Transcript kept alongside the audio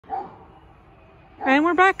And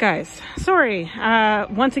we're back, guys. Sorry.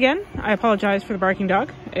 Once again, I apologize for the barking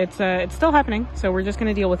dog. It's still happening, so we're just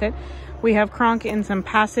going to deal with it. We have Kronk in some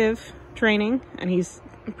passive training, and he's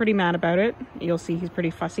pretty mad about it. You'll see he's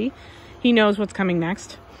pretty fussy. He knows what's coming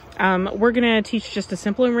next. We're going to teach just a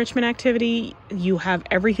simple enrichment activity. You have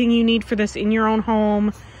everything you need for this in your own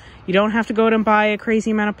home. You don't have to go out and buy a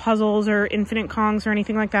crazy amount of puzzles or infinite Kongs or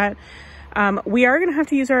anything like that. We are going to have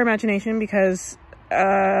to use our imagination because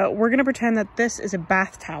we're going to pretend that this is a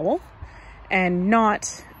bath towel and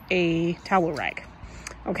not a towel rag.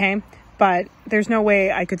 Okay? But there's no way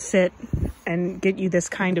I could sit and get you this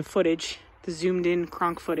kind of footage, the zoomed in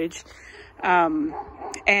Kronk footage,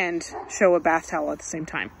 and show a bath towel at the same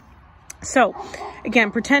time. So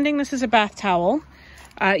again, pretending this is a bath towel,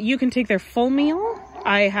 you can take their full meal.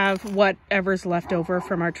 I have whatever's left over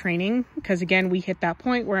from our training, because again, we hit that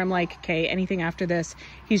point where I'm like, okay, anything after this,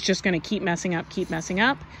 he's just going to keep messing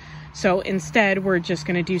up. So instead, we're just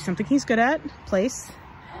going to do something he's good at, place.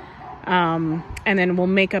 And then we'll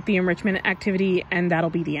make up the enrichment activity, and that'll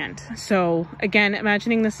be the end. So again,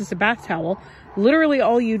 imagining this is a bath towel, literally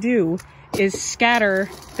all you do is scatter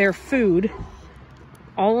their food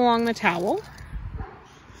all along the towel.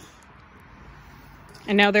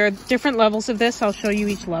 And now there are different levels of this. I'll show you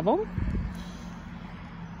each level.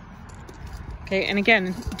 Okay, and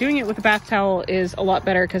again, doing it with a bath towel is a lot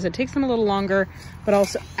better because it takes them a little longer, but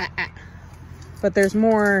also, but there's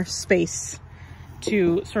more space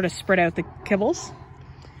to sort of spread out the kibbles.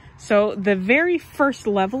 So the very first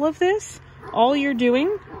level of this, all you're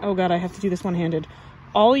doing, oh God, I have to do this one-handed.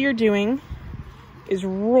 All you're doing is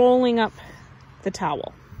rolling up the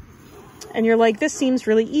towel. And you're like, this seems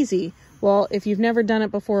really easy. Well, if you've never done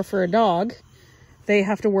it before for a dog, they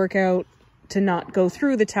have to work out to not go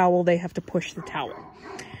through the towel. They have to push the towel.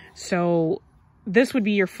 So this would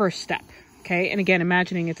be your first step. Okay. And again,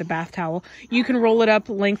 imagining it's a bath towel, you can roll it up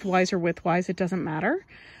lengthwise or widthwise. It doesn't matter.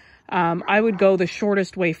 I would go the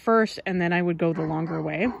shortest way first, and then I would go the longer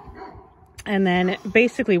way. And then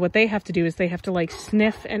basically what they have to do is they have to like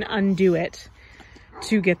sniff and undo it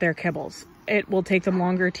to get their kibbles. It will take them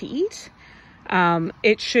longer to eat.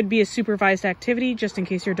 It should be a supervised activity just in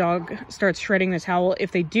case your dog starts shredding the towel.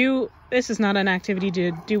 If they do, this is not an activity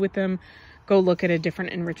to do with them. Go look at a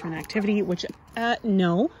different enrichment activity, which,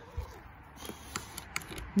 no.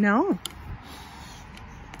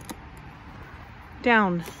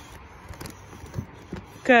 Down.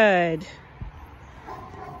 Good.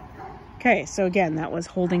 Okay, so again, that was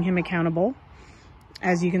holding him accountable.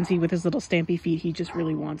 As you can see with his little stampy feet, he just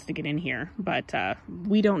really wants to get in here. But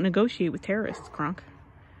we don't negotiate with terrorists, Kronk.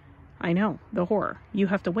 I know, the horror. You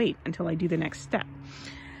have to wait until I do the next step.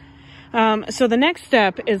 So the next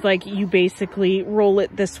step is like you basically roll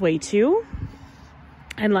it this way too.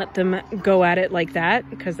 And let them go at it like that.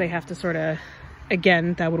 Because they have to sort of,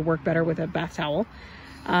 again, that would work better with a bath towel.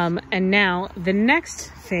 And now the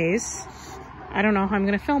next phase, I don't know how I'm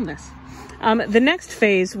going to film this. The next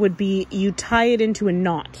phase would be you tie it into a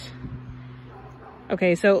knot.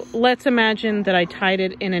 Okay, so let's imagine that I tied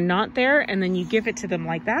it in a knot there, and then you give it to them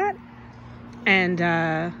like that.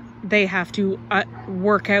 And they have to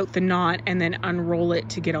work out the knot and then unroll it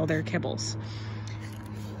to get all their kibbles.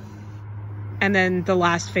 And then the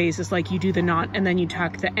last phase is like you do the knot and then you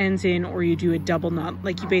tuck the ends in, or you do a double knot.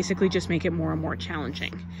 Like you basically just make it more and more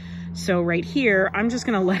challenging. So right here, I'm just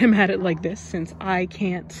going to let him at it like this since I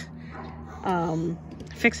can't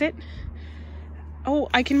fix it. Oh,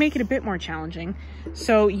 I can make it a bit more challenging.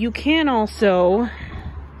 So you can also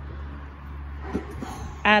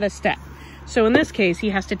add a step. So in this case, he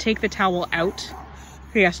has to take the towel out.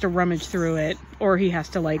 He has to rummage through it, or he has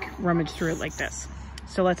to like rummage through it like this.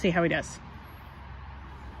 So let's see how he does.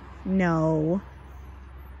 No.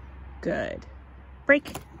 Good.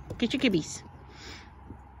 Break. Get your kibbies.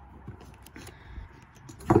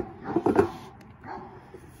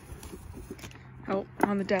 Oh,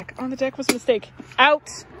 on the deck. On the deck was a mistake. Out.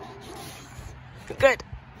 Good.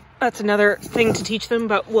 That's another thing to teach them,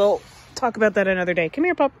 but we'll talk about that another day. Come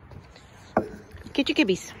here, pup. Get your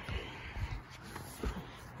kibbies.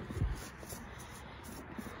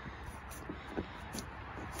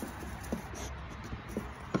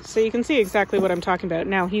 So you can see exactly what I'm talking about.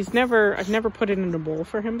 Now, I've never put it in a bowl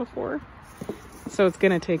for him before. So it's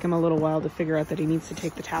going to take him a little while to figure out that he needs to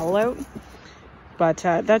take the towel out. But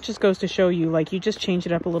that just goes to show you, like, you just change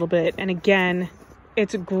it up a little bit. And again,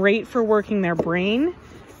 it's great for working their brain.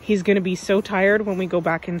 He's going to be so tired when we go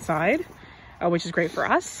back inside, which is great for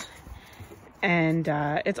us. And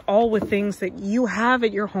it's all with things that you have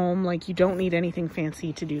at your home. Like, you don't need anything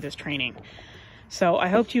fancy to do this training. So I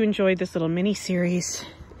hope you enjoyed this little mini series.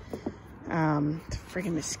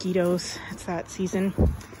 Friggin' mosquitoes, it's that season.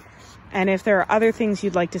 And if there are other things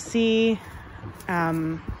you'd like to see,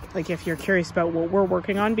 like if you're curious about what we're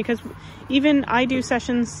working on, because even I do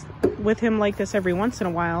sessions with him like this every once in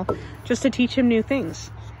a while, just to teach him new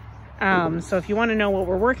things. So if you want to know what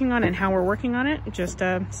we're working on and how we're working on it, just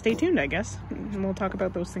stay tuned, I guess, and we'll talk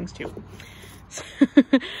about those things too.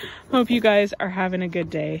 Hope you guys are having a good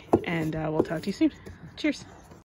day, and we'll talk to you soon. Cheers.